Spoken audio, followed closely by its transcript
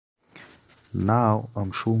Now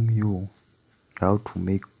I'm showing you how to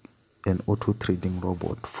make an auto trading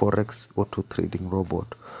robot, forex auto trading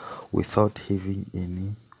robot, without having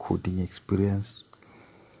any coding experience,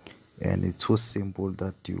 and it's so simple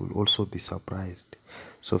that you will also be surprised.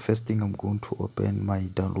 So first thing, I'm going to open my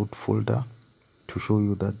download folder to show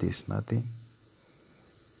you that there's nothing.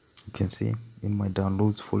 You can see in my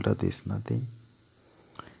downloads folder there's nothing.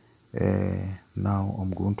 Now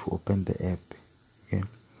I'm going to open the app. Okay,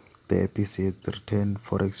 the app is here, return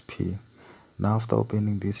forex p. Now after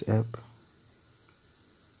opening this app,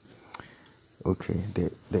 okay,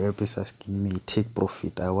 the app is asking me take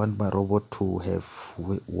profit. I want my robot to have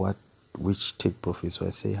which take profit, so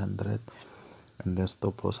I say 100, and then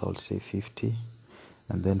stop loss I'll say 50,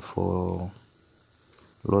 and then for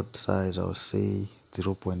lot size I'll say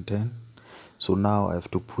 0.10. So now I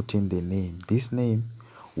have to put in the name. This name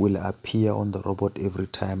will appear on the robot every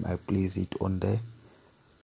time I place it on the